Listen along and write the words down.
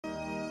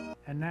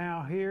And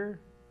now here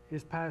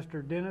is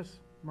Pastor Dennis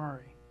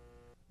Murray.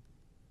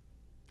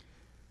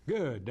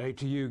 Good day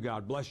to you.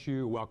 God bless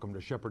you. Welcome to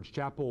Shepherd's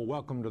Chapel.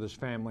 Welcome to this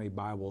family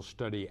Bible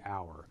study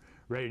hour.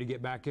 Ready to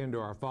get back into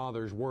our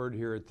Father's Word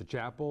here at the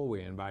chapel.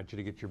 We invite you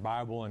to get your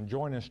Bible and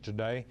join us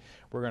today.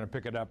 We're going to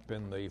pick it up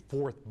in the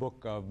fourth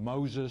book of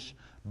Moses,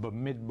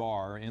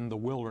 Bamidbar, in the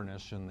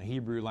wilderness. In the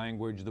Hebrew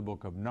language, the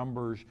book of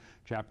Numbers,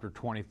 chapter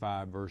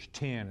 25, verse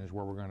 10 is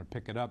where we're going to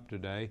pick it up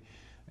today.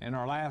 In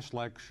our last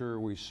lecture,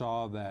 we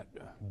saw that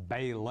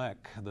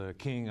Balak, the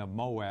king of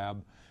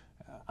Moab,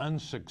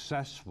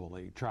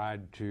 unsuccessfully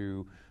tried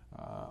to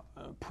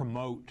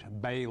promote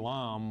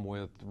Balaam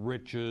with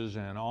riches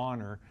and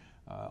honor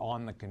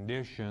on the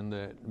condition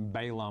that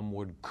Balaam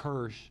would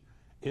curse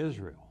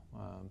Israel.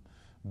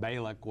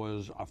 Balak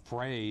was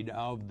afraid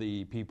of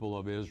the people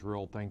of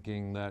Israel,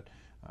 thinking that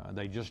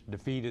they just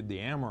defeated the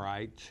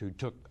Amorites, who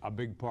took a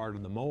big part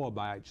of the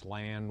Moabites'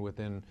 land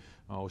within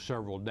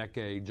several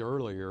decades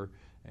earlier,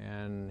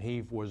 and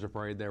he was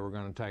afraid they were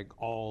going to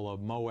take all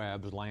of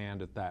Moab's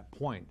land at that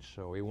point.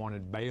 So he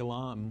wanted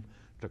Balaam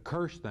to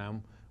curse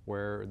them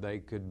where they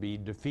could be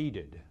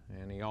defeated.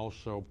 And he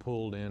also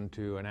pulled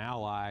into an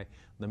ally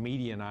the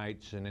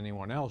Midianites and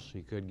anyone else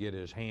he could get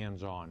his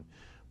hands on.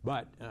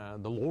 But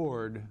the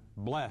Lord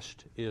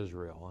blessed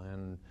Israel,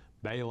 and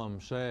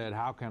Balaam said,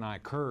 "How can I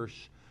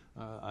curse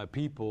a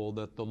people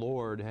that the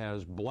Lord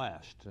has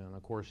blessed?" And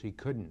of course he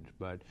couldn't,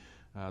 but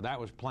that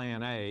was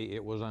plan A.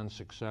 It was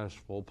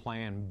unsuccessful.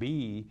 Plan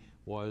B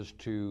was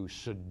to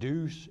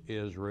seduce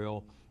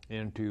Israel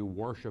into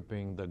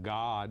worshiping the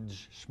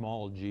gods,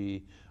 small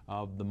g,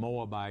 of the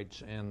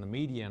Moabites and the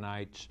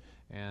Midianites,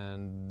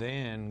 and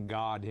then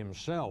God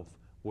himself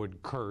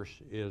would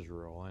curse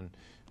Israel.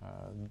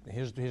 And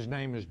his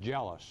name is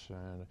jealous.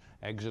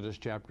 Exodus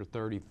chapter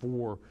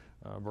 34,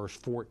 verse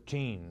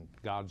 14,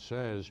 God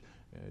says,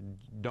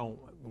 don't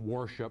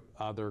worship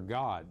other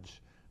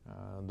gods.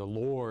 The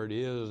Lord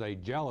is a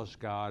jealous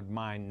God.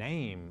 My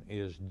name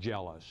is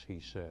jealous, he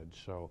said.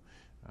 So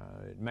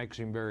it makes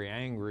him very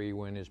angry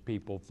when his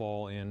people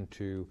fall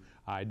into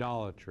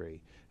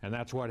idolatry. And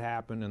that's what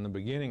happened in the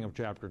beginning of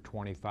chapter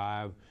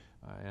 25.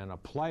 And a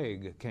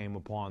plague came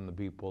upon the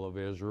people of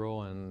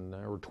Israel, and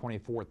there were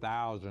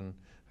 24,000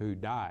 who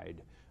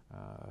died.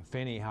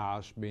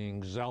 Phinehas,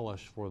 being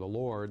zealous for the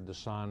Lord, the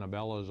son of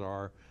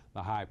Eleazar,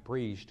 the high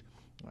priest,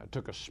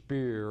 took a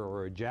spear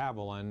or a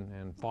javelin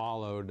and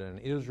followed an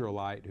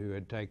Israelite who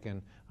had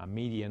taken a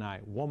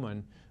Midianite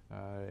woman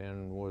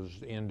and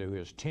was into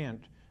his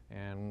tent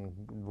and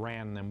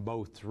ran them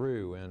both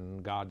through.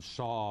 And God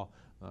saw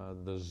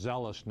the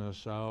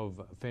zealousness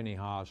of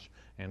Phinehas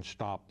and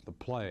stopped the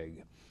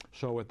plague.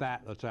 So with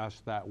that, let's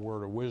ask that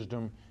word of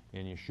wisdom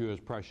in Yeshua's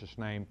precious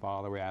name.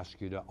 Father, we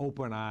ask you to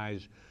open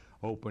eyes,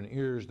 open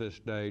ears this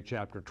day.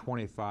 Chapter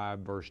 25,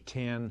 verse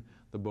 10,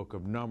 the book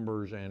of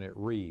Numbers, and it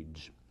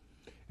reads,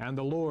 "And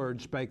the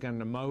Lord spake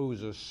unto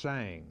Moses,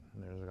 saying,"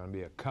 there's going to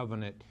be a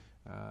covenant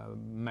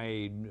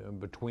made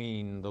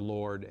between the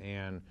Lord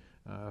and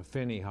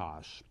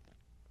Phinehas.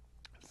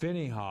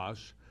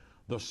 "Phinehas,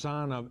 the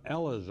son of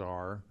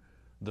Eleazar,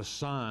 the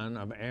son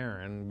of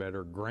Aaron,"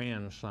 better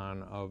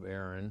grandson of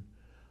Aaron,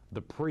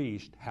 "the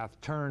priest, hath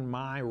turned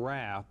my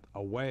wrath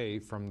away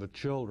from the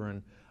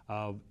children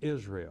of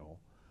Israel,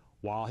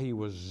 while he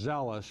was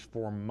zealous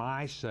for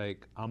my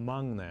sake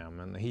among them."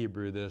 In the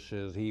Hebrew, this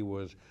is, he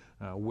was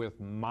with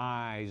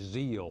my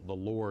zeal, the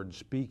Lord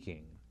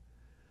speaking,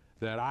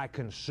 "that I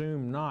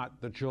consume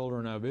not the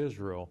children of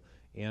Israel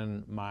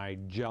in my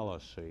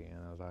jealousy."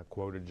 And as I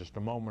quoted just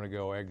a moment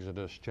ago,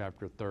 Exodus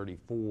chapter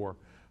 34,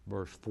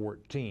 verse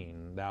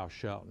 14, "Thou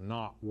shalt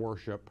not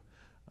worship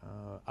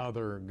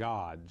other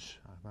gods,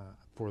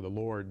 for the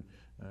Lord,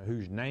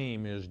 whose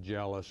name is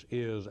jealous,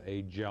 is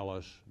a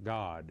jealous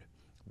God."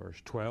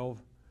 Verse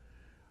 12,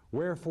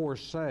 "Wherefore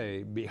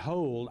say,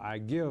 Behold, I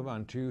give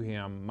unto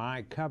him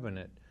my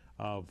covenant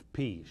of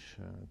peace,"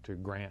 to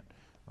grant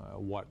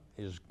what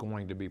is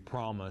going to be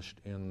promised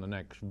in the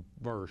next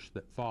verse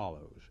that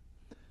follows.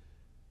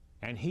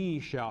 "And he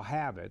shall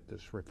have it,"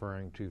 this is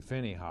referring to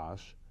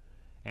Phinehas,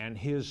 "and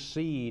his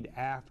seed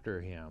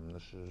after him,"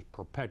 this is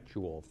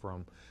perpetual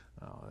from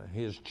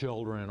his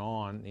children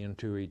on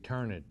into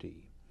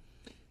eternity,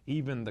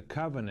 "even the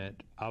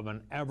covenant of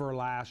an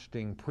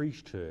everlasting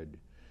priesthood,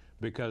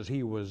 because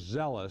he was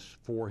zealous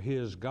for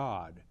his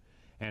God,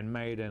 and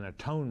made an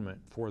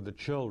atonement for the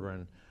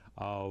children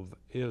of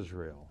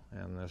Israel."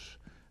 And this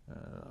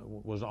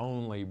was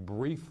only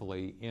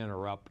briefly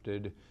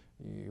interrupted.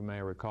 You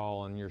may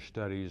recall in your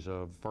studies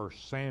of 1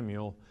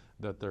 Samuel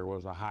that there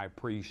was a high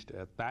priest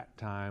at that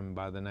time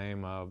by the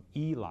name of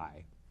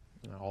Eli,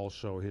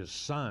 also his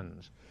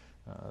sons.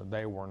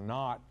 They were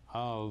not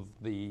of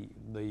the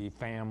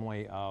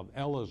family of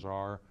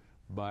Eleazar,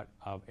 but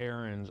of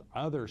Aaron's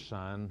other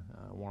son,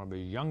 one of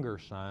his younger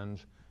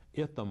sons,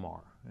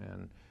 Ithamar.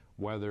 And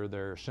whether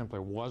there simply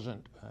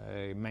wasn't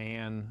a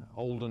man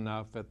old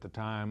enough at the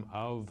time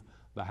of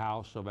the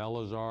house of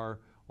Eleazar,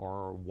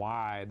 or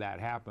why that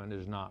happened,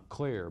 is not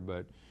clear.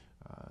 But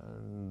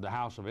The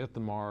house of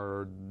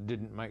Ithamar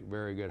didn't make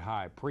very good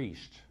high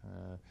priests.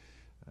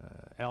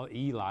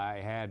 Eli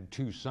had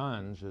two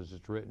sons, as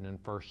it's written in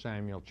 1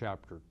 Samuel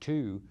chapter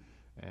 2,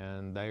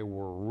 and they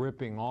were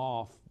ripping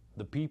off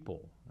the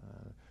people.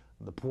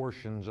 The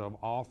portions of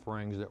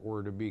offerings that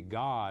were to be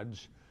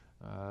God's,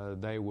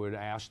 they would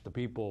ask the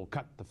people,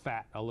 cut the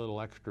fat a little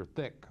extra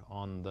thick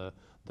on the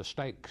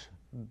steaks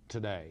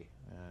today,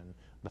 and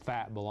the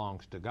fat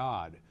belongs to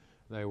God.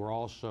 They were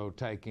also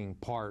taking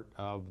part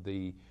of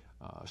the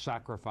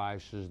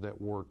sacrifices that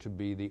were to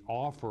be the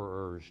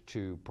offerers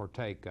to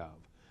partake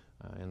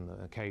of, in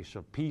the case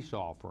of peace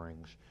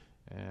offerings.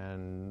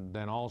 And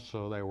then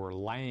also they were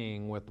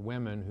laying with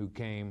women who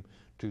came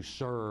to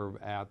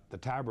serve at the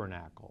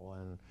tabernacle.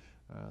 And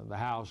the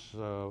house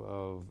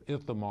of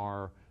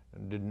Ithamar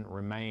didn't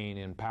remain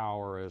in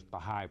power as the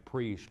high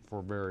priest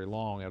for very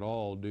long at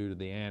all due to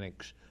the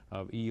annex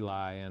of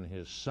Eli and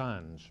his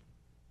sons.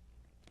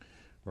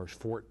 Verse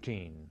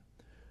 14.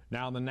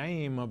 Now the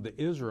name of the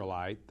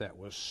Israelite that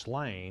was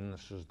slain,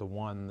 this is the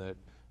one that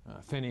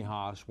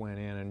Phinehas went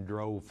in and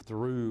drove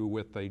through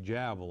with a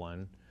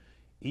javelin,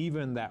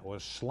 even that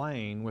was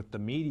slain with the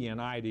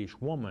Midianitish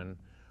woman,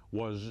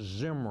 was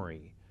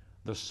Zimri,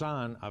 the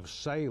son of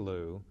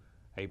Salu,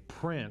 a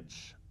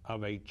prince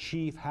of a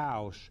chief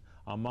house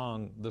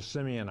among the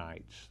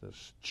Simeonites.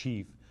 This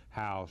chief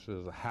house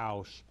is the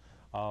house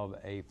of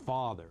a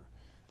father.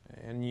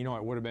 And you know,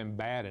 it would have been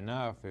bad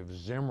enough if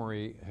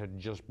Zimri had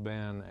just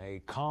been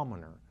a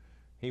commoner.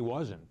 He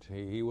wasn't.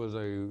 He was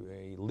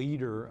a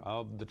leader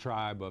of the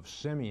tribe of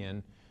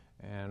Simeon,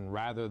 and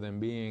rather than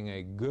being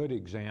a good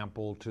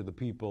example to the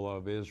people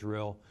of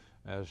Israel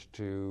as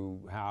to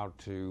how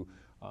to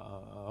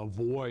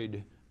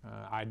avoid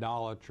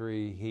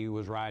idolatry, he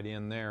was right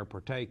in there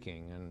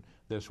partaking. And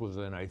this was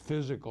in a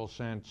physical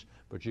sense,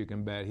 but you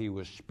can bet he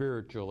was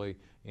spiritually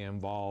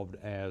involved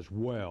as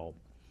well.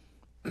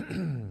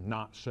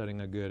 Not setting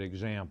a good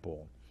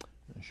example.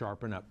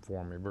 Sharpen up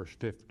for me, verse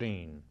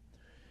 15.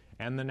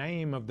 And the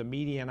name of the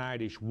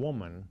Midianitish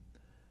woman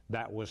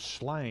that was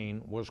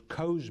slain was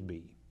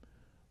Cosbi,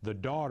 the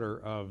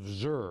daughter of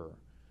Zur.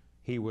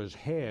 He was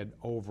head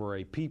over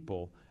a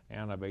people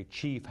and of a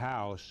chief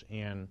house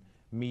in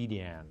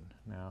Midian.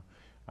 Now,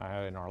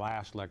 in our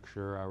last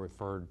lecture, I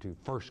referred to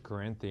 1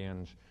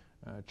 Corinthians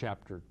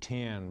chapter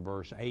 10,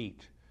 verse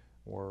 8,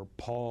 where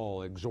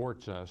Paul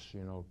exhorts us,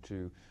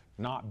 to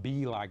not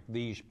be like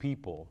these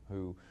people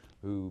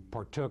who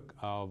partook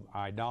of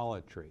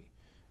idolatry.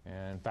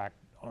 And in fact,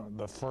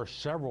 the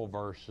first several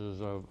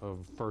verses of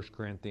 1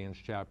 Corinthians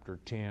chapter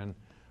 10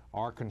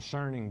 are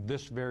concerning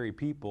this very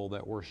people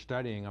that we're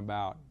studying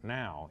about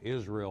now,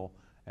 Israel,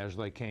 as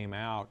they came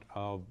out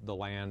of the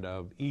land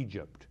of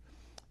Egypt.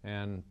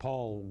 And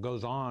Paul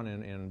goes on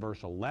in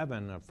verse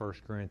 11 of 1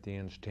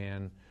 Corinthians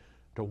 10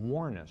 to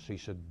warn us. He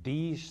said,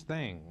 these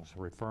things,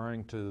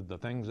 referring to the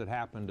things that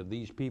happened to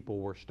these people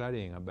we're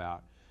studying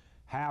about,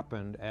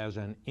 happened as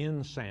an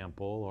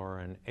ensample or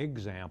an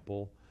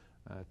example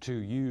to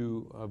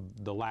you of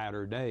the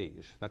latter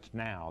days. That's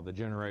now, the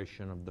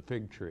generation of the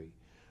fig tree.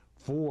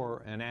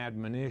 For an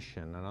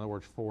admonition, in other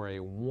words, for a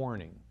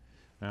warning.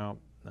 Now,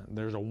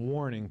 there's a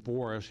warning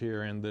for us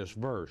here in this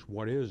verse.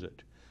 What is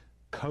it?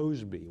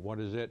 Cosbi. What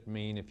does it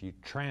mean if you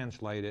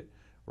translate it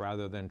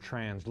rather than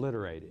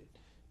transliterate it?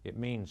 It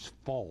means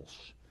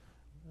false.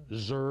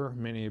 Zur,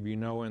 many of you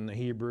know in the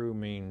Hebrew,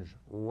 means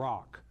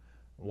rock.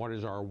 What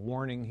is our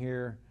warning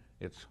here?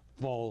 It's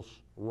false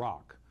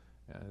rock.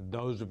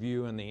 Those of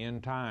you in the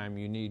end time,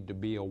 you need to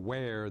be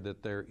aware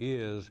that there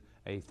is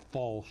a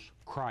false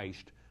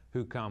Christ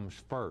who comes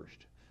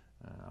first.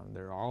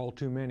 There are all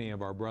too many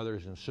of our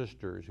brothers and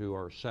sisters who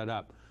are set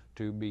up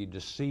to be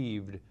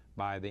deceived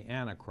by the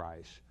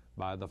Antichrist,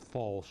 by the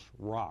false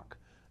rock.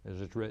 As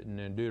it's written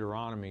in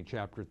Deuteronomy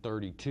chapter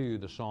 32,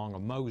 the Song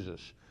of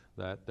Moses,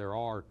 that there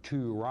are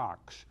two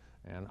rocks,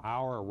 and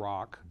our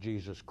rock,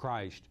 Jesus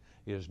Christ,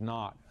 is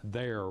not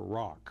their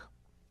rock.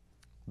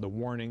 The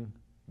warning,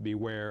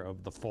 beware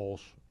of the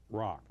false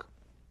rock.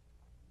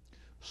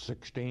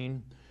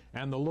 16,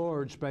 and the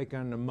Lord spake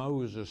unto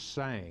Moses,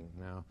 saying,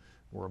 now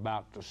we're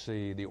about to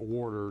see the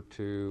order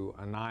to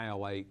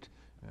annihilate,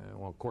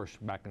 well, of course,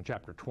 back in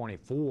chapter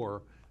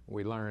 24,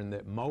 we learned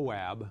that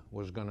Moab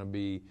was going to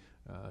be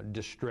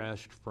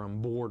distressed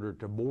from border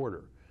to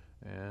border.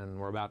 And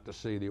we're about to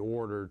see the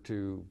order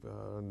to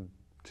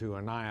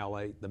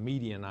annihilate the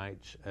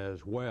Midianites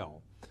as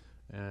well.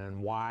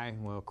 And why?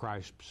 Well,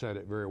 Christ said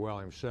it very well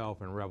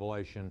himself in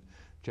Revelation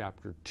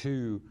chapter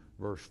 2,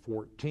 verse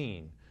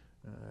 14,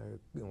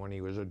 when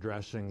he was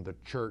addressing the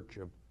church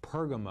of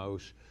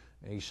Pergamos.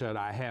 He said,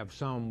 I have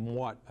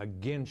somewhat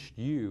against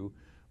you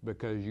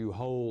because you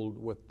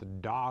hold with the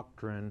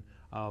doctrine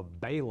of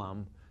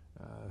Balaam,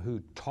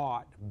 who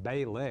taught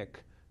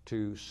Balak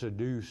to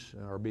seduce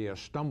or be a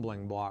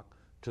stumbling block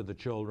to the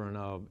children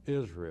of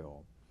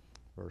Israel.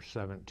 Verse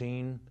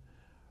 17,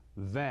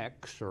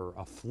 vex or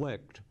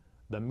afflict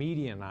the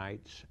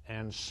Midianites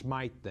and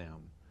smite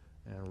them.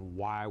 And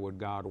why would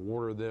God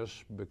order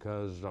this?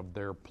 Because of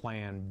their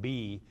plan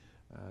B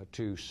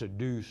to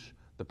seduce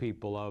the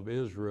people of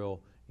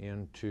Israel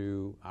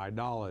into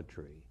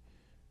idolatry.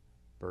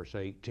 Verse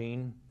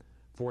 18,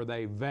 for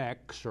they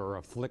vex or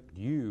afflict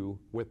you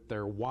with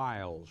their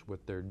wiles,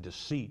 with their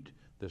deceit,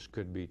 this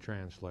could be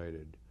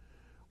translated,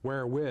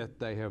 wherewith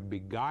they have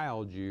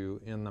beguiled you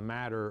in the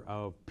matter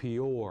of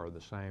Peor, the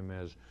same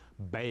as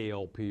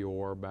Baal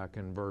Peor back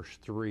in verse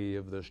 3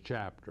 of this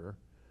chapter,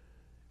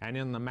 and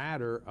in the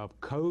matter of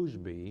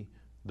Cosbi,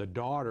 the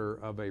daughter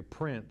of a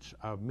prince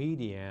of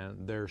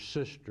Midian, their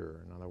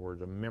sister, in other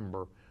words, a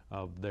member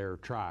of their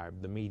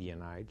tribe, the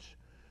Midianites,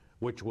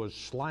 which was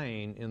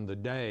slain in the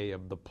day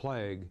of the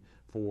plague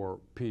for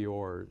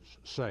Peor's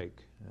sake.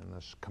 And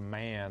this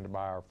command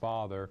by our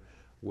Father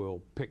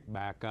will pick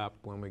back up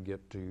when we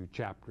get to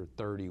chapter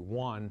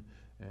 31,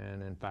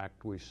 and in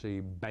fact we see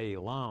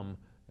Balaam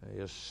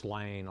is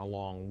slain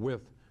along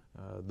with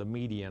the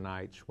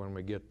Midianites when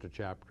we get to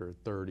chapter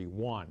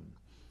 31.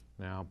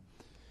 Now,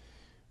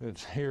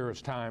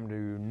 it's time to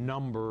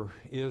number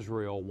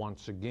Israel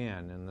once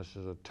again, and this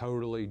is a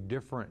totally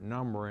different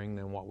numbering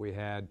than what we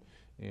had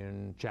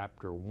in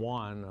chapter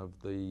 1 of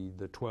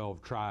the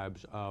 12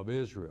 tribes of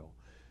Israel.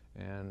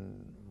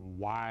 And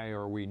why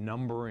are we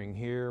numbering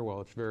here?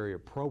 Well, it's very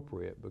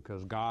appropriate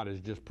because God has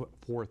just put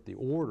forth the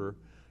order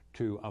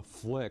to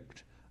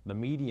afflict the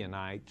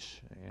Midianites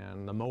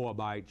and the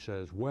Moabites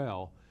as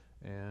well.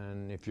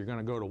 And if you're going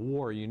to go to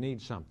war, you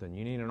need something.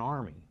 You need an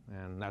army.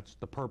 And that's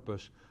the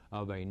purpose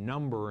of a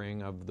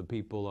numbering of the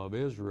people of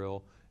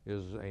Israel,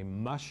 is a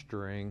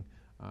mustering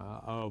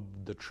of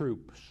the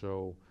troops.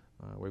 So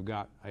we've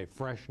got a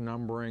fresh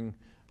numbering.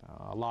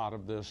 A lot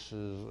of this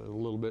is a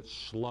little bit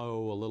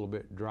slow, a little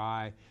bit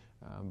dry,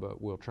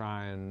 but we'll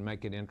try and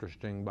make it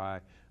interesting by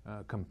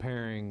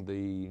comparing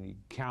the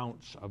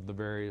counts of the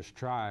various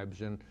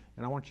tribes. And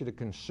I want you to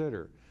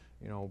consider,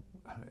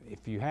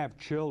 if you have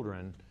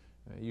children,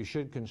 you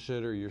should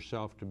consider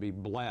yourself to be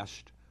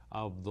blessed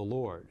of the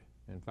Lord.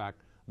 In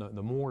fact,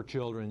 the more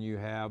children you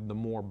have, the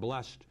more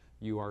blessed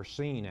you are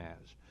seen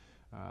as.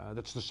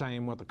 That's the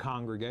same with the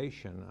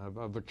congregation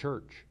of a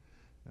church.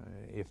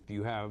 If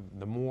you have,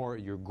 the more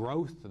your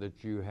growth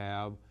that you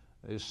have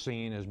is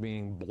seen as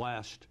being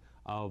blessed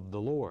of the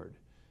Lord.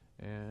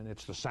 And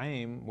it's the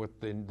same with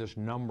this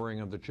numbering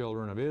of the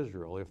children of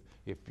Israel.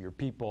 If your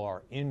people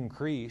are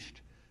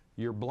increased,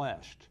 you're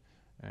blessed.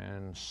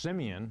 And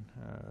Simeon,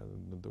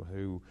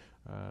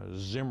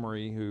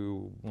 Zimri,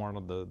 who one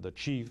of the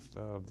chief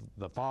of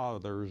the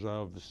fathers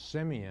of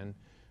Simeon,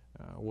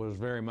 was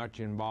very much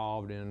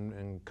involved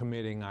in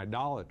committing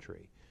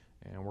idolatry.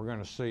 And we're going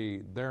to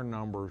see their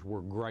numbers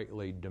were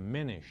greatly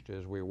diminished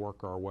as we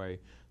work our way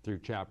through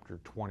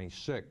chapter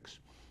 26.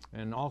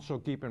 And also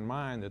keep in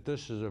mind that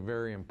this is a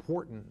very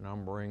important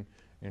numbering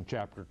in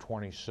chapter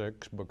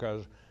 26,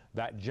 because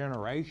that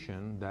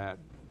generation that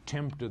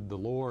tempted the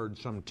Lord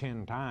some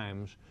 10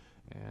 times,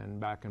 and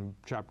back in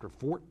chapter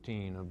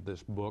 14 of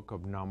this book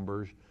of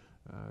Numbers,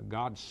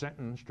 God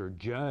sentenced or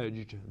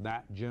judged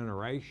that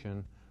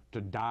generation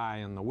to die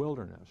in the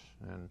wilderness.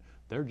 And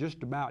they're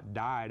just about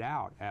died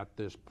out at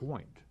this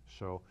point.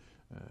 So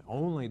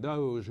only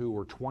those who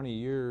were 20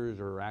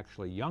 years or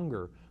actually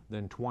younger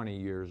than 20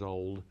 years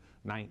old,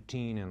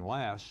 19 and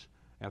less,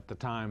 at the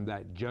time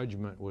that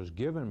judgment was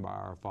given by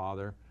our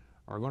Father,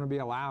 are going to be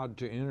allowed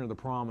to enter the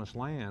promised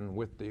land,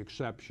 with the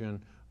exception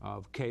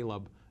of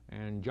Caleb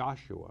and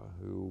Joshua,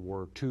 who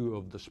were two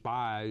of the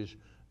spies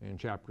in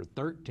chapter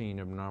 13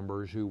 of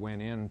Numbers who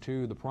went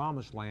into the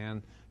promised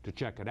land to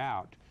check it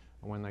out.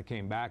 When they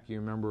came back, you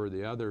remember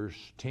the others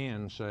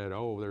 10 said,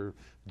 oh, they're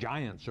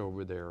giants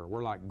over there.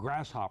 We're like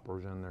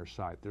grasshoppers in their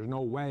sight. There's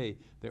no way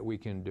that we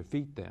can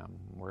defeat them.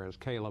 Whereas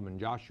Caleb and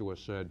Joshua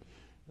said,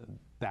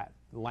 that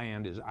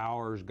land is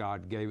ours.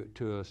 God gave it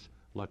to us.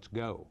 Let's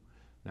go.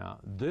 Now,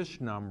 this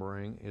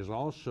numbering is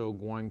also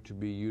going to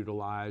be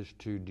utilized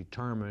to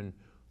determine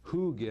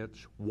who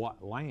gets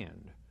what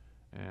land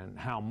and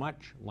how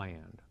much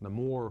land. The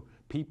more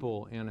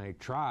people in a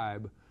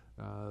tribe,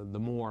 the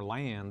more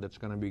land that's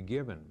going to be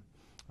given.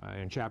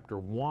 In chapter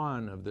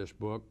 1 of this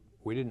book,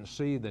 we didn't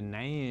see the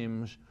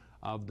names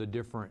of the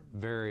different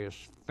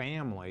various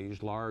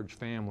families, large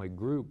family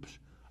groups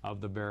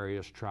of the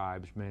various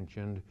tribes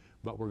mentioned,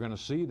 but we're going to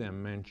see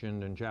them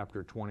mentioned in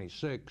chapter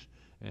 26,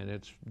 and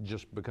it's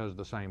just because of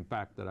the same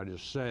fact that I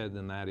just said,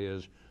 and that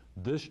is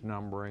this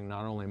numbering,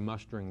 not only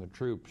mustering the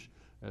troops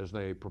as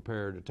they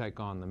prepare to take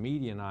on the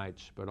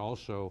Midianites, but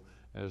also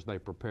as they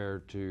prepare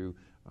to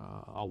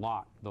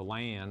allot the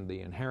land,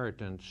 the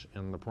inheritance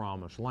in the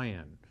promised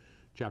land.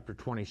 Chapter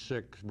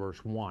 26,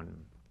 verse 1.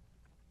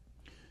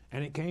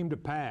 And it came to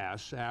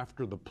pass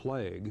after the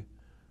plague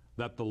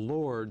that the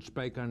Lord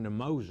spake unto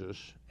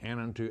Moses and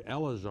unto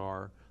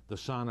Eleazar the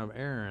son of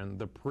Aaron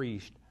the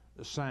priest,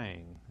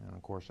 saying, and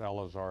of course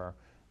Eleazar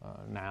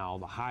now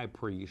the high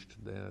priest,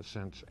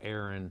 since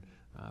Aaron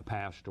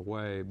passed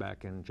away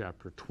back in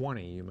chapter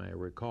 20, you may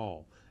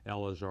recall.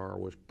 Eleazar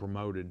was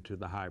promoted to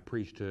the high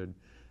priesthood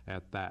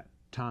at that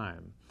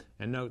time.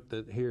 And note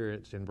that here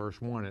it's in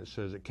verse 1, it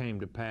says it came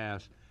to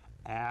pass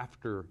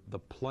after the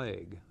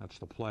plague. That's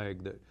the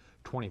plague that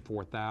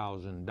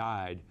 24,000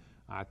 died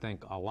I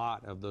think a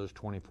lot of those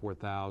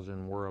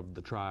 24,000 were of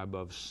the tribe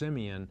of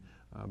Simeon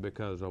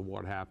because of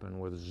what happened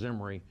with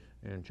Zimri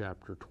in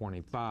chapter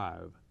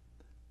 25.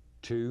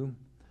 2.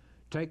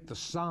 Take the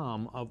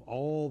sum of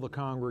all the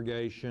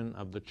congregation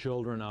of the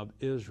children of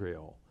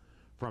Israel,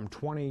 from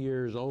 20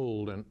 years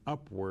old and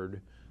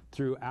upward,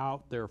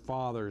 throughout their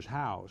father's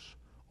house,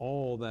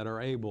 all that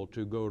are able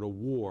to go to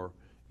war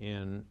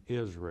in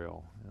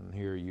Israel. And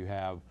here you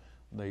have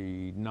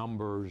the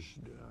numbers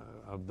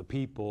of the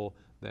people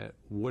that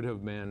would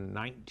have been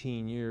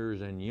 19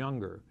 years and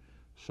younger.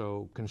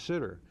 So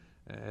consider,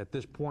 at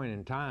this point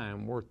in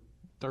time, we're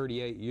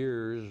 38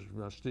 years,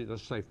 let's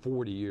say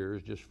 40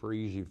 years, just for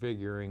easy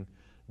figuring,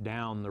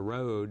 down the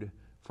road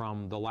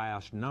from the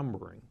last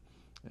numbering.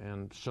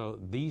 And so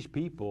these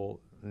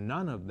people,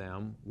 none of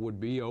them would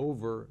be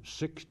over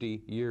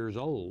 60 years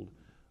old,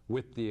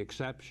 with the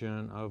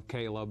exception of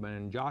Caleb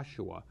and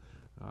Joshua.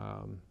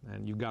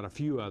 And you've got a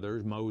few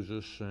others,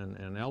 Moses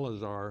and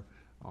Eleazar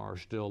are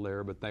still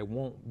there, but they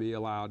won't be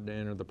allowed to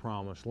enter the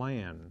promised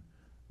land.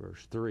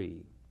 Verse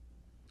 3.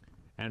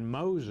 And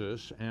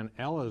Moses and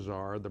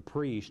Eleazar the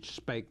priest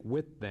spake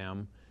with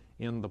them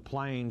in the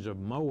plains of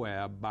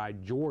Moab by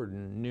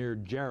Jordan near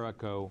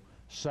Jericho,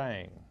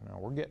 saying, now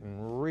we're getting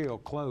real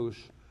close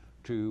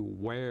to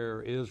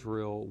where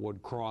Israel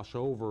would cross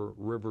over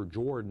River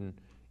Jordan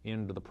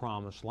into the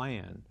promised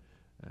land.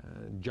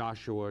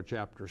 Joshua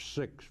chapter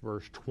 6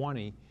 verse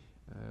 20,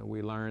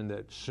 we learn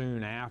that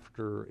soon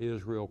after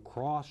Israel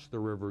crossed the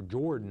River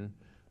Jordan,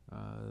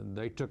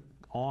 they took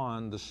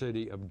on the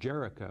city of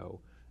Jericho,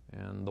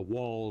 and the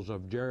walls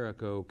of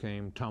Jericho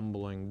came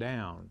tumbling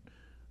down,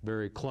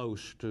 very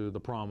close to the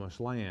promised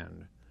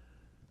land.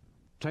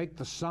 Take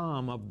the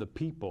sum of the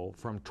people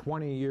from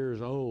 20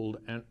 years old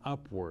and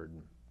upward,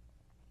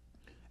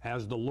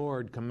 as the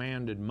Lord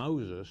commanded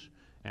Moses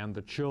and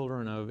the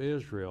children of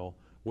Israel,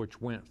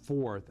 which went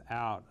forth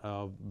out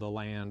of the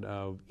land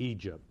of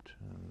Egypt,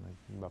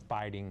 the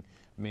fighting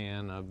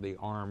men of the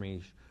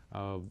armies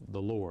of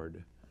the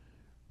Lord.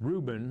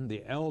 Reuben,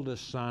 the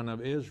eldest son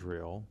of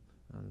Israel,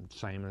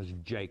 same as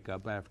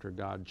Jacob after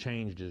God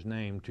changed his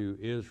name to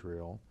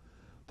Israel,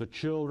 the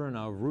children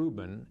of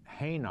Reuben,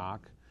 Hanok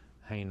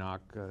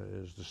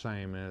is the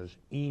same as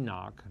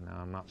Enoch. Now,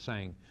 I'm not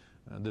saying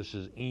this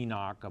is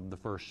Enoch of the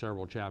first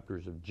several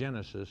chapters of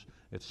Genesis.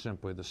 It's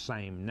simply the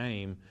same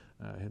name,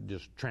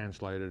 just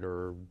translated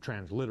or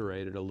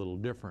transliterated a little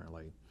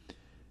differently.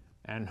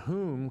 And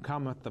whom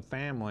cometh the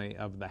family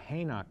of the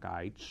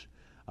Hanokites,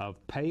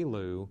 of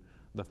Palu,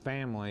 the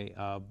family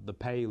of the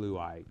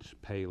Paluites.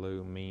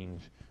 Palu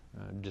means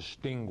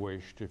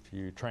distinguished if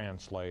you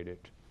translate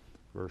it.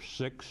 Verse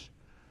 6,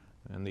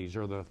 and these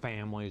are the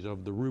families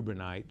of the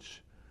Reubenites.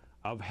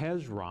 Of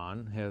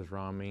Hezron,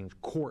 Hezron means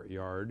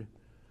courtyard,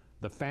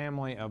 the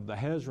family of the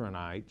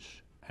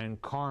Hezronites, and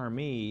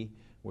Carmi,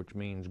 which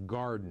means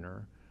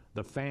gardener,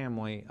 the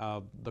family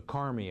of the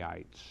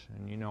Carmiites.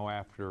 And you know,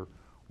 after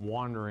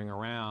wandering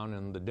around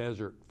in the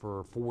desert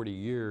for 40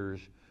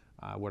 years,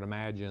 I would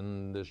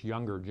imagine this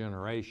younger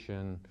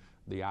generation,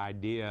 the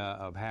idea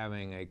of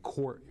having a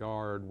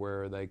courtyard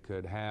where they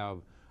could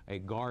have a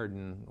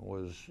garden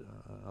was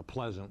a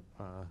pleasant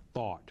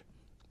thought.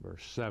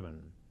 Verse 7.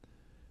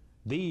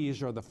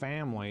 These are the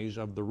families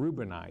of the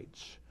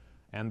Reubenites,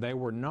 and they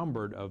were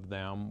numbered of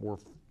them,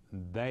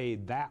 they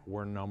that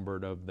were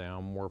numbered of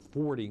them were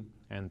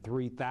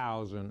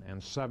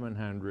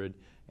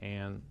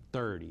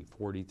 43,730.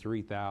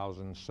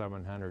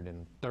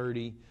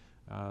 43,730.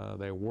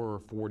 They were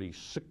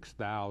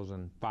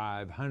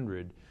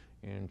 46,500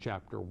 in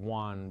chapter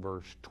 1,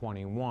 verse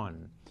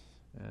 21.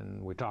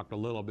 And we talked a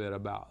little bit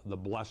about the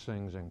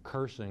blessings and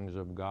cursings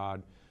of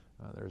God.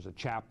 There's a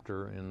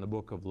chapter in the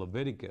book of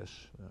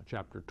Leviticus,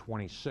 chapter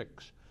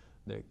 26,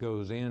 that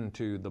goes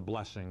into the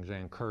blessings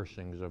and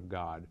cursings of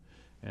God.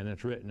 And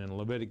it's written in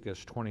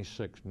Leviticus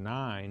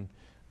 26:9,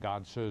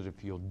 God says,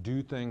 if you'll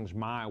do things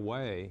my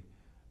way,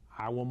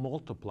 I will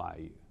multiply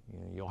you.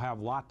 You'll have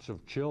lots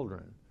of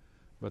children.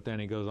 But then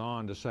he goes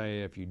on to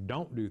say, if you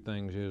don't do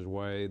things his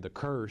way, the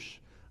curse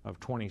of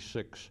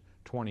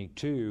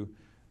 26:22,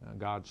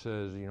 God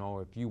says,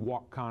 if you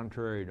walk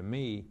contrary to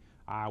me,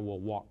 I will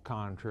walk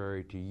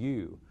contrary to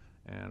you,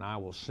 and I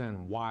will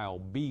send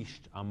wild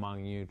beasts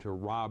among you to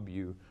rob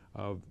you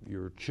of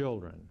your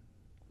children.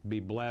 Be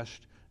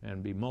blessed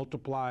and be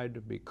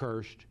multiplied, be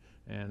cursed,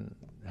 and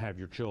have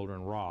your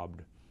children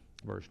robbed.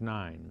 Verse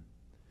 9.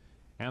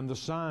 And the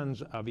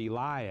sons of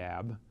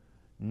Eliab,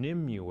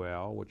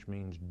 Nemuel, which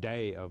means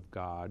day of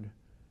God,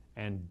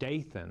 and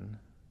Dathan,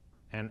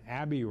 and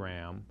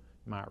Abiram,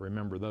 you might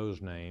remember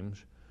those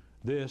names.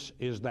 This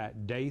is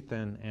that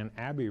Dathan and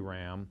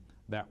Abiram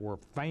that were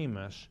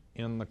famous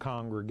in the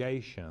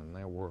congregation.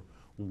 They were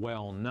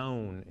well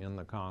known in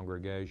the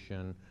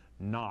congregation,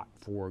 not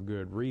for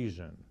good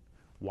reason.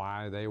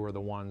 Why? They were the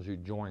ones who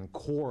joined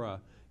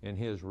Korah in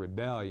his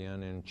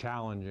rebellion in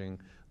challenging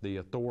the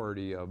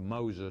authority of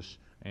Moses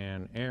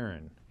and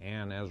Aaron.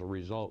 And as a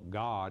result,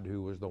 God,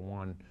 who was the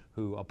one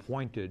who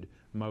appointed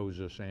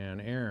Moses and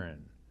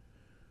Aaron.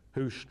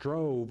 who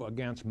strove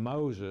against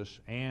Moses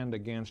and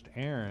against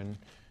Aaron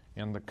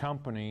in the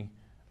company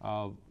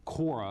of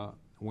Korah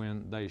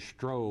when they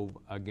strove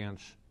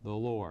against the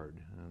Lord.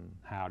 And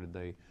how did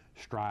they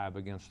strive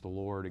against the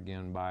Lord?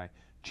 Again, by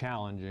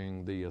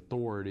challenging the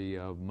authority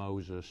of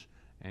Moses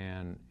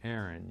and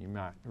Aaron. You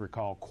might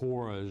recall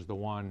Korah is the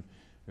one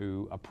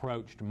who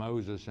approached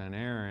Moses and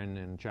Aaron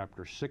in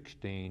chapter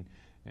 16,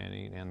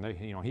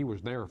 and he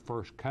was their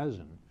first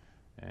cousin.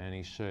 And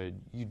he said,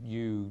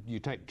 you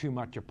take too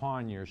much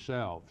upon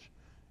yourselves.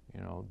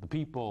 The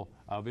people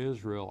of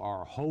Israel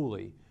are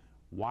holy.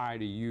 Why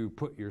do you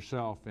put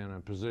yourself in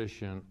a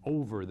position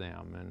over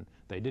them? And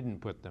they didn't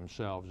put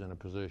themselves in a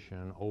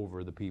position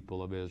over the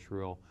people of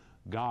Israel.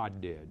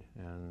 God did.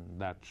 And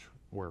that's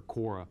where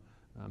Korah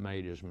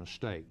made his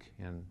mistake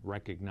in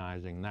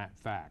recognizing that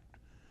fact.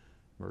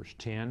 Verse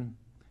 10,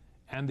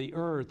 and the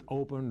earth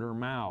opened her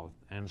mouth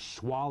and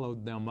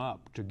swallowed them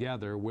up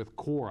together with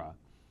Korah.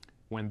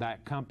 When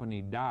that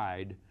company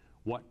died,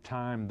 what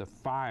time the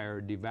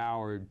fire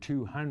devoured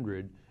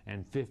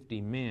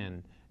 250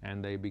 men,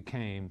 and they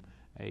became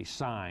a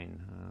sign,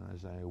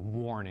 as a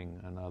warning,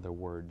 in other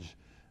words.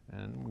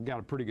 And we've got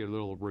a pretty good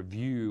little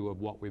review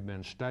of what we've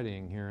been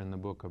studying here in the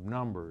book of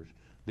Numbers.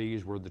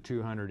 These were the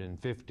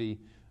 250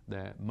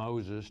 that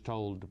Moses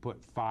told to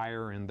put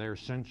fire in their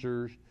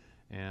censers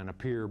and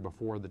appear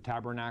before the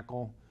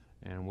tabernacle.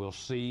 And we'll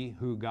see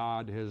who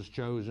God has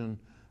chosen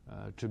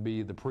to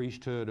be the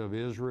priesthood of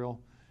Israel.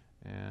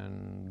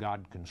 And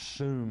God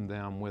consumed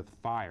them with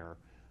fire.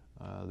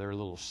 Their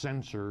little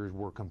censers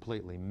were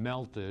completely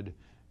melted,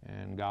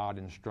 and God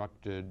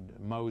instructed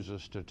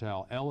Moses to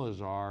tell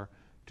Eleazar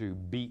to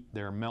beat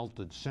their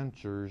melted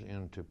censers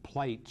into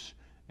plates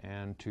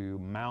and to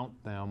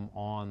mount them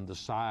on the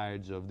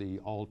sides of the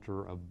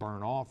altar of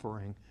burnt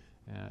offering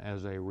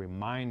as a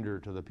reminder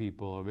to the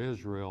people of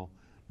Israel,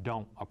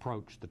 don't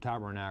approach the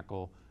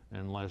tabernacle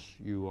unless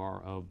you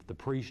are of the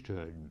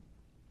priesthood.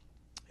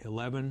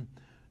 11,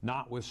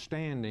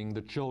 notwithstanding,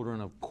 the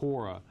children of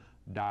Korah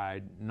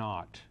died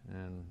not.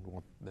 And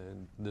what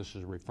this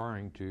is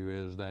referring to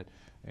is that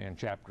in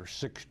chapter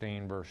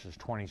 16, verses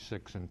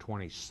 26 and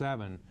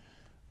 27,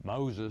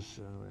 Moses,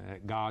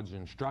 at God's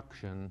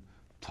instruction,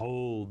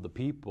 told the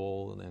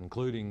people,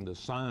 including the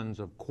sons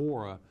of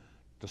Korah,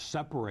 to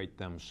separate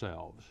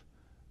themselves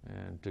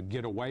and to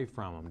get away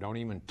from them. Don't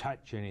even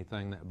touch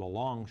anything that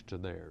belongs to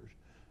theirs.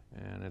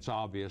 And it's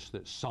obvious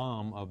that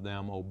some of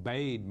them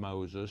obeyed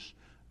Moses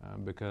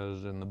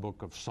because in the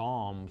book of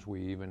Psalms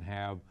we even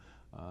have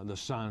the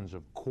sons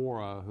of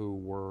Korah who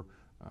were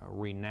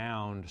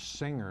renowned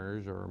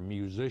singers or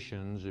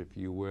musicians, if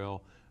you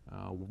will,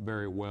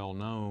 very well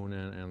known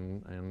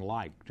and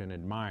liked and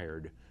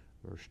admired.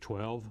 Verse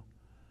 12,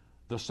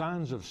 the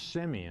sons of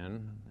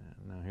Simeon,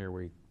 now here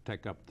we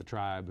take up the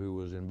tribe who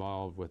was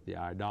involved with the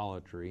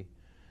idolatry.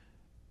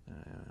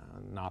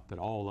 Not that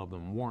all of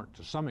them weren't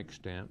to some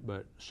extent,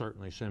 but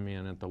certainly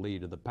Simeon at the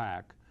lead of the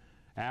pack.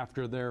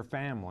 After their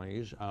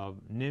families of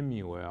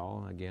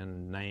Nemuel,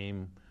 again,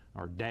 name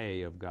or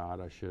day of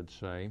God, I should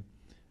say,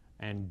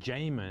 and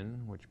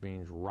Jamin, which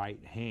means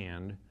right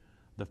hand,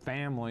 the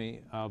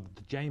family of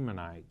the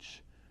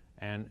Jaminites,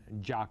 and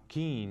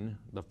Jachin,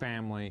 the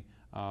family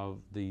of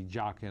the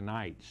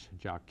Jachinites.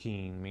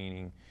 Jachin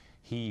meaning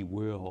he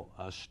will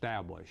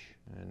establish.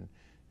 And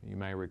you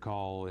may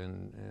recall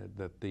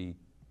that the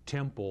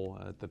temple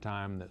at the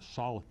time that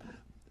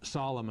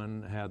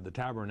Solomon had the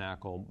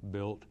tabernacle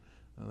built,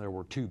 there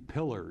were two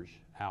pillars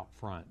out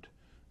front.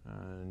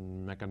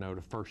 And make a note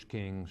of 1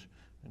 Kings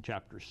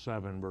chapter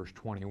 7, verse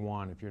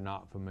 21, if you're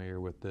not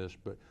familiar with this.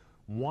 But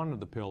one of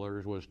the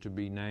pillars was to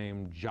be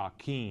named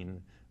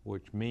Jachin,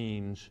 which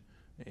means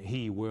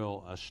he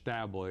will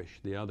establish.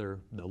 The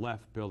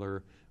left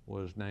pillar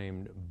was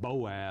named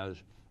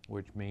Boaz,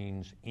 which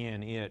means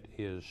in it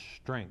is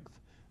strength.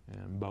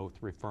 And both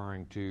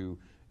referring to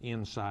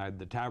inside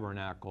the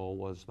tabernacle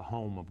was the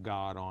home of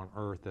God on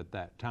earth at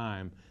that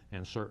time,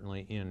 and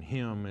certainly in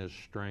him is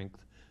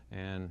strength,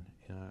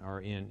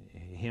 or in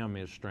him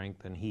is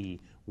strength, and he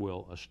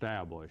will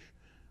establish.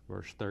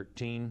 Verse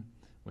 13,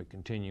 we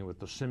continue with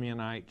the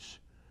Simeonites.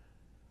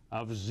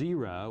 Of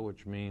Zerah,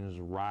 which means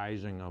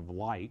rising of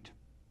light,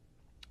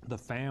 the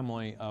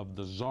family of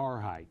the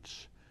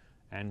Zarhites,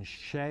 and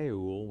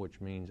Shaul, which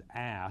means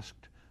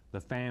asked, the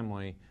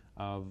family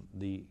of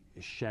the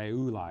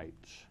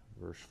Shaulites.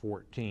 Verse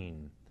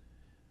 14.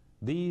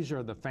 These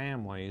are the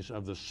families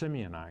of the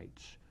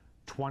Simeonites,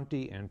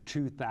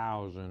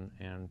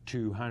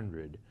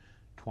 22,200.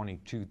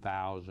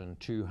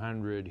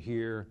 22,200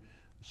 here.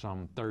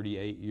 Some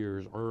 38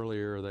 years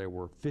earlier, they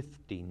were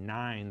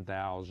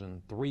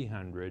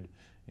 59,300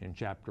 in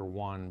chapter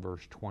 1,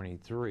 verse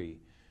 23.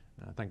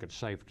 And I think it's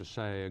safe to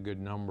say a good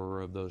number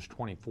of those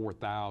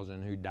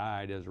 24,000 who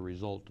died as a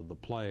result of the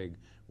plague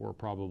were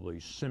probably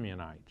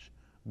Simeonites,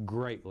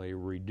 greatly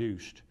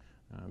reduced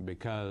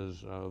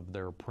because of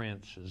their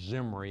prince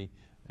Zimri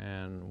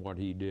and what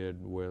he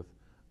did with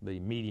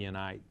the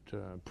Midianite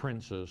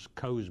princess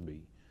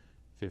Cosbi.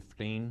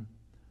 15.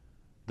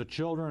 The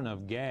children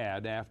of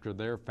Gad after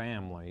their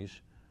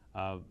families,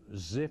 of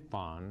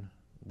Ziphon,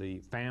 the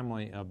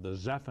family of the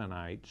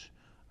Zephonites,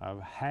 of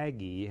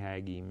Haggi,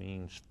 Haggi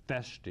means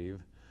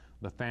festive,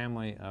 the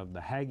family of the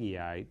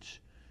Haggaites,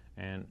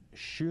 and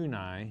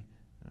Shunai,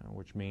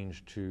 which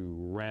means to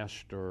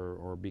rest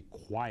or be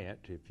quiet,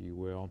 if you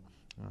will.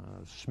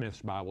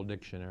 Smith's Bible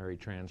Dictionary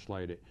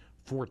translated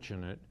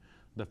fortunate,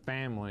 the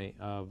family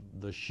of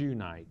the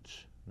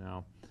Shunites.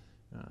 Now,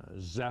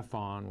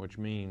 Zephon, which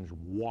means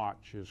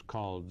watch, is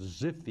called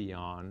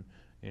Ziphion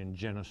in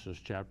Genesis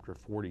chapter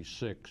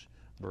 46,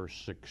 verse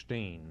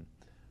 16.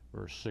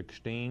 Verse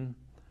 16,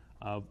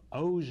 of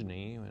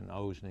Ozni, and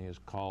Ozni is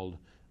called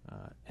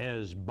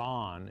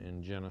Ezbon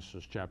in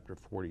Genesis chapter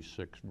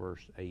 46,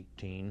 verse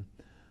 18.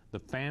 The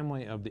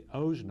family of the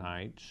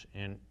Oznites,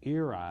 and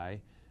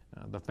Eri,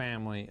 the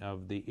family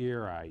of the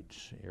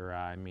Erites,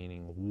 Eri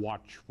meaning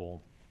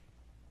watchful.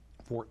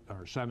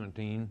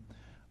 17,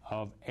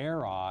 of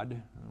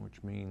Arad,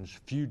 which means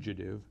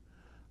fugitive,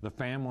 the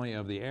family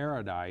of the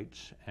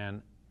Aradites,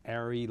 and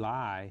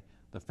Areli,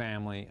 the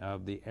family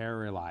of the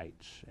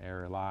Arelites,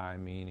 Areli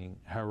meaning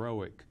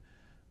heroic.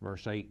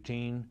 Verse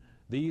 18,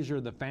 these are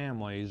the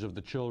families of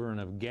the children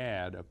of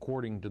Gad,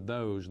 according to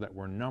those that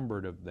were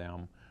numbered of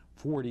them,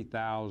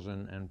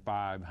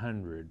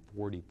 40,500,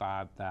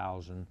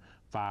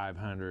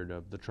 45,500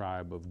 of the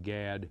tribe of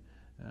Gad,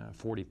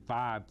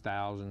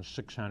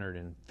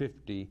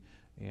 45,650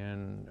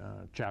 in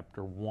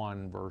chapter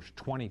 1, verse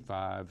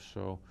 25,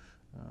 so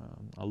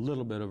a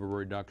little bit of a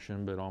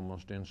reduction, but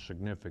almost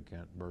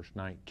insignificant. Verse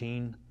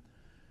 19,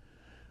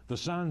 the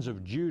sons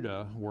of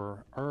Judah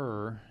were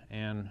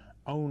and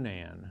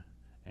Onan,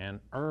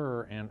 and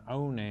and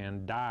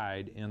Onan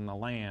died in the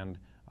land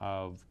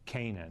of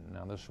Canaan.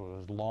 Now, this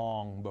was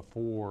long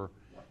before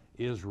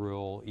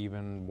Israel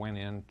even went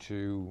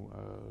into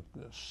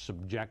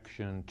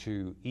subjection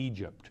to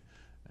Egypt.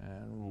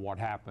 And what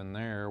happened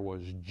there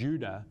was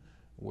Judah,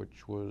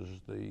 which was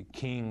the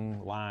king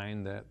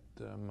line that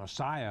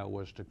Messiah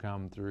was to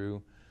come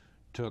through,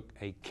 took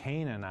a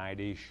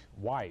Canaanitish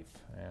wife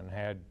and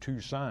had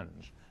two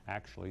sons,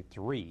 actually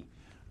three.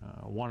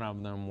 One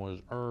of them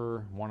was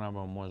one of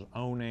them was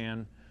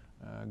Onan.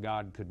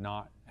 God could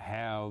not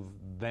have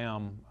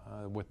them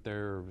with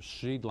their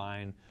seed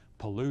line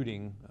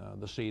polluting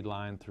the seed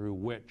line through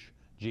which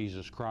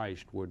Jesus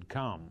Christ would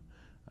come.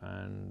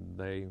 And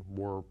they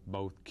were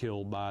both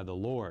killed by the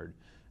Lord.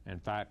 In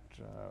fact,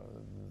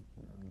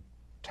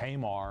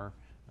 Tamar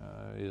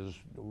is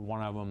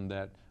one of them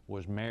that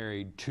was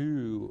married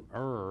to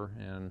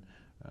and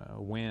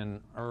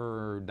when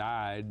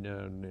died,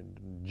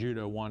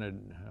 Judah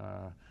wanted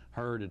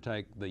her to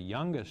take the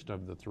youngest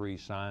of the three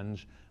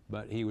sons,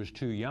 but he was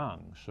too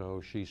young.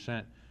 So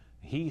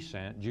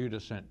Judah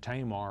sent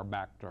Tamar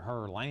back to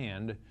her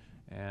land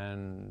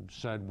and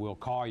said, we'll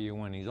call you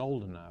when he's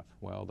old enough.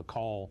 Well, the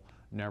call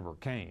never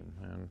came.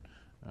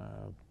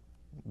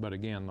 But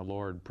again, the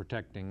Lord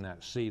protecting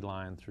that seed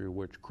line through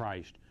which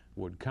Christ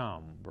would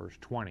come. Verse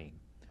 20.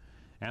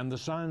 And the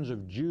sons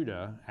of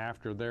Judah,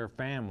 after their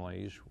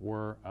families,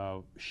 were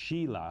of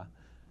Shelah,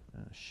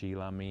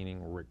 Shelah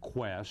meaning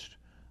request,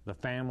 the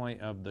family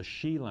of the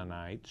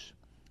Shelanites,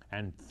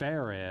 and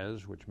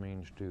Pharez, which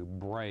means to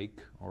break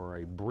or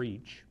a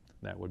breach,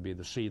 that would be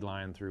the seed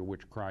line through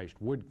which Christ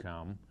would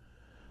come,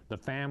 the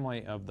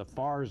family of the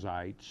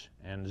Pharzites,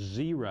 and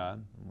Zerah,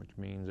 which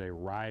means a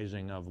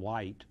rising of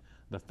light,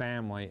 the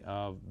family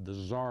of the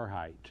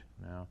Zarhite.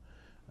 Now,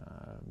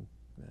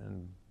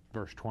 in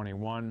verse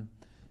 21,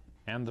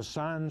 and the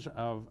sons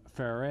of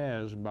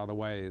Pharez, by the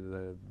way,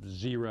 the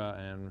Zerah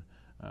and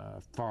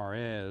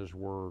Pharez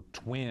were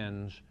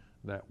twins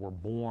that were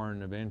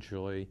born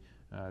eventually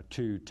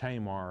to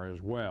Tamar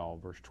as well.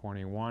 Verse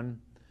 21,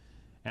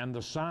 and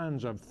the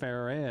sons of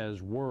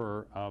Pharez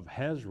were of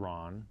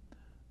Hezron,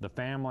 the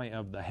family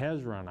of the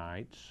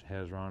Hezronites,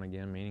 Hezron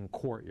again meaning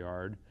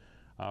courtyard,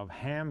 of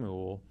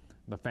Hamul,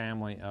 the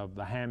family of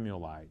the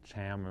Hamulites.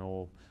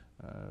 Hamul,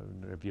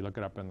 if you look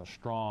it up in the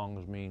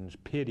Strong's, means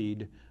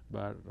pitied,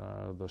 but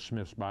the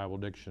Smith's Bible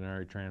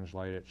Dictionary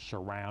translates it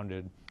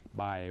surrounded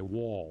by a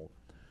wall.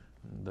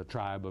 The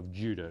tribe of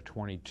Judah,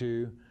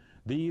 22.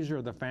 These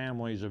are the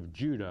families of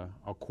Judah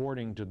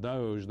according to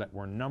those that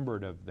were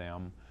numbered of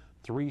them,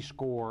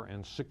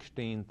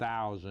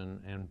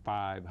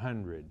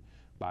 316,500,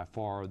 by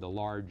far the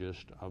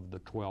largest of the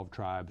 12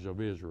 tribes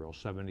of Israel,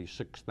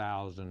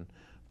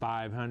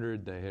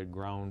 76,500. They had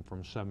grown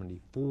from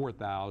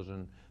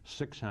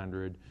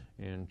 74,600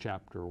 in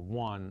chapter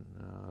 1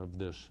 of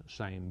this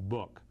same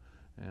book.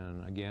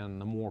 And again,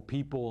 the more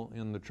people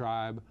in the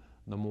tribe,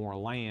 the more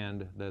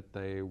land that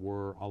they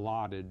were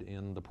allotted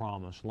in the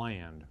promised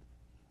land.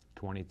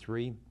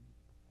 23.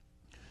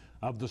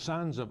 Of the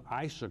sons of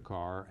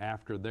Issachar,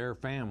 after their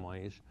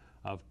families,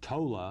 of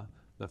Tola,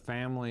 the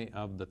family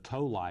of the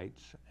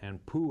Tolites, and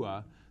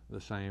Pua,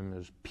 the same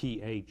as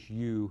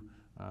P-H-U-V-A-H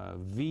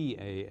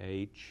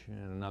in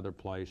another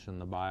place in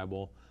the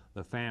Bible,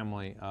 the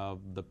family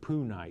of the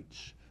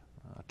Punites.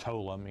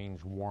 Tola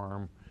means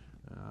worm.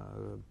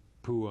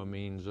 Pua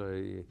means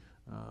a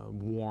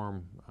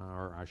warm,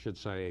 or I should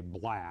say a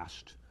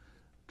blast.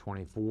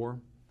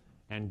 24.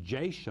 and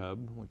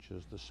Jashub, which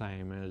is the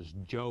same as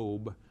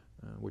Job,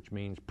 which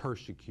means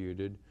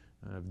persecuted,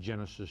 of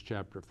Genesis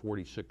chapter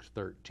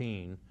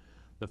 46:13,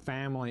 the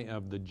family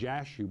of the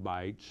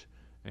Jashubites,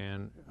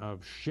 and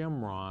of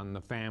Shimron,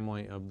 the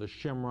family of the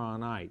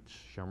Shimronites,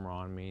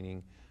 Shimron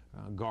meaning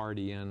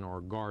guardian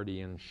or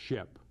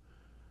guardianship.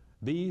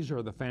 These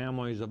are the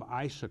families of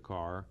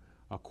Issachar,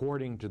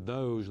 according to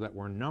those that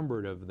were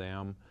numbered of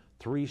them,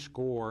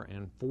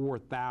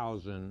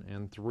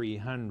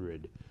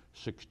 64,300,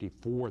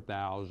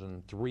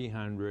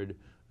 64,300,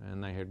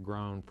 and they had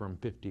grown from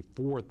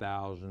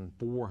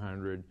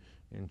 54,400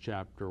 in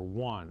chapter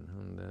 1,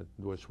 and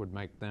this would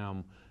make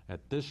them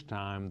at this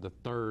time the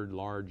third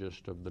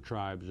largest of the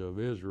tribes of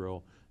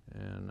Israel,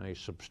 and a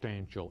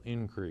substantial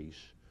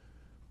increase.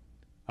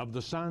 Of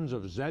the sons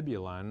of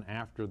Zebulun,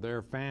 after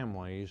their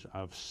families,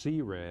 of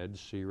Sered,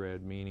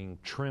 Sered meaning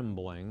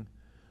trembling,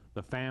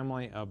 the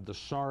family of the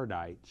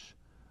Sardites,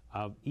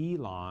 of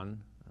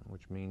Elon,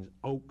 which means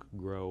oak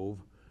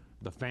grove,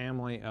 the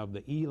family of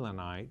the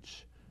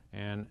Elonites,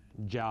 and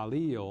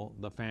Jaleel,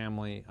 the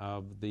family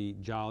of the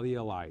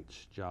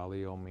Jaleelites,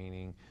 Jaleel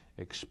meaning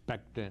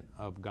expectant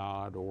of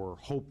God or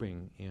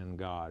hoping in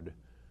God.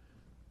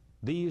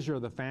 These are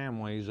the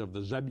families of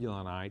the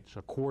Zebulunites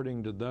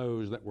according to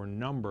those that were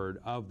numbered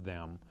of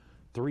them,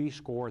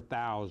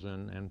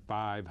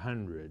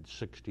 60,500,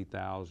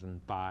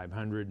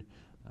 60,500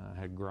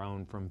 had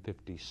grown from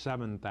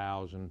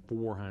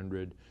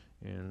 57,400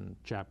 in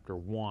chapter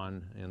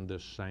 1 in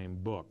this same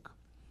book.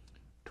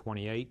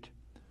 28.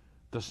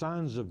 The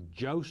sons of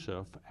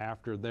Joseph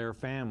after their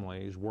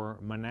families were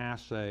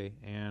Manasseh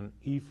and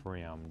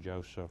Ephraim.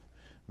 Joseph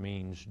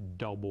means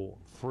double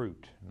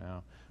fruit.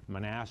 Now,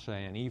 Manasseh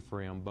and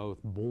Ephraim,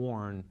 both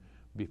born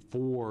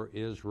before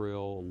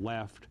Israel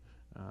left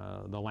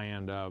the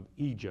land of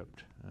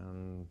Egypt,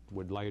 and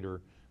would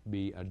later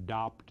be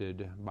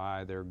adopted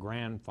by their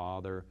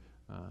grandfather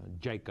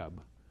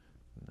Jacob,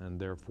 and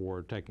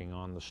therefore taking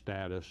on the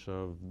status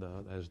of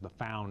as the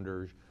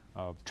founders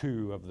of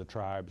two of the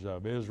tribes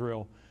of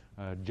Israel.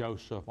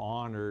 Joseph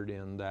honored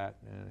in that,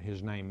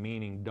 his name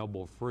meaning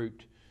double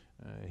fruit,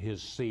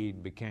 his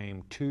seed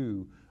became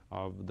two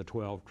of the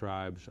 12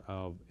 tribes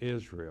of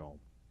Israel.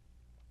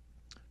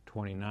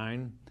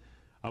 29.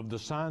 Of the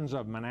sons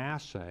of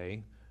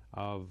Manasseh,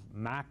 of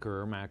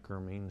Machir, Machir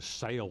means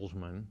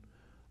salesman,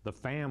 the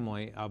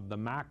family of the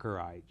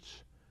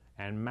Machirites,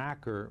 and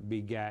Machir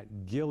begat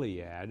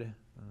Gilead,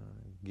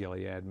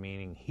 Gilead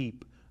meaning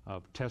heap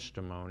of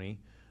testimony.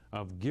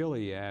 Of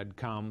Gilead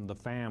come the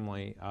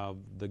family of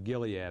the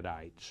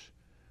Gileadites.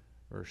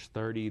 Verse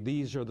 30,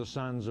 these are the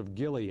sons of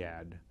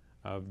Gilead,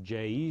 of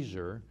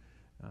Jaezer,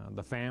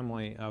 the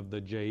family of the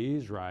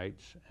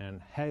Jaezrites, and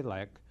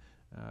Helek,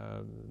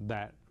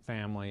 that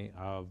family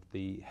of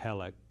the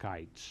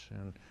Helekites.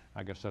 And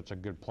I guess that's a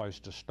good place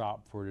to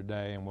stop for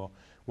today, and we'll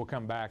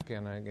come back,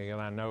 and again,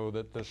 I know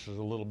that this is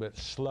a little bit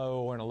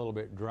slow and a little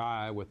bit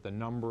dry with the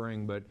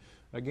numbering, but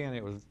again,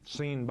 it was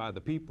seen by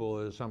the people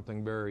as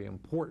something very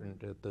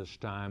important at this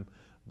time,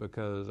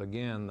 because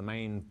again, the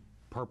main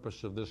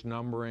purpose of this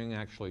numbering,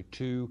 actually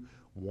two: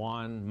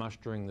 one,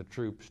 mustering the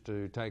troops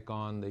to take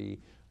on the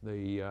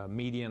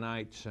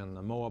Midianites and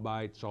the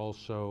Moabites.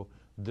 Also,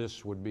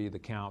 this would be the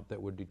count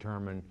that would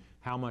determine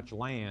how much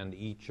land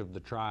each of the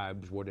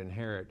tribes would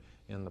inherit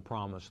in the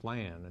promised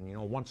land. And you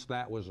know, once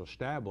that was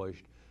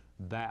established,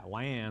 that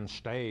land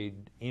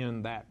stayed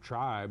in that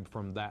tribe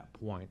from that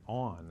point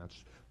on.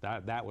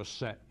 That was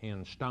set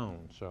in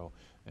stone. So,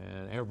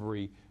 and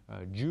every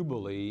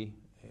Jubilee,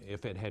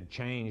 if it had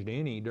changed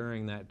any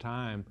during that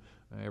time,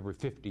 every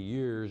 50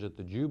 years at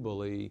the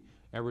Jubilee,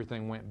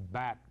 everything went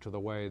back to the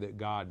way that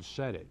God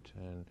said it.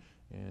 And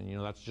you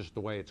know, that's just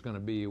the way it's going to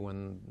be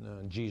when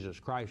Jesus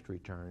Christ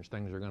returns.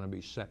 Things are going to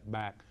be set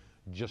back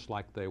just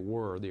like they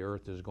were. The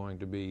earth is going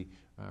to be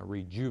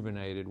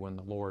rejuvenated when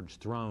the Lord's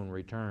throne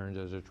returns,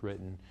 as it's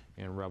written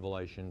in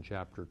Revelation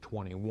chapter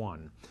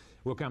 21.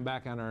 We'll come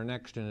back on our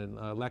next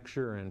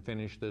lecture and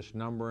finish this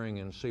numbering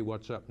and see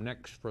what's up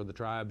next for the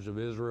tribes of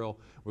Israel.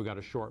 We've got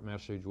a short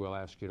message. We'll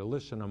ask you to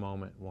listen a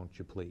moment, won't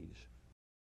you please?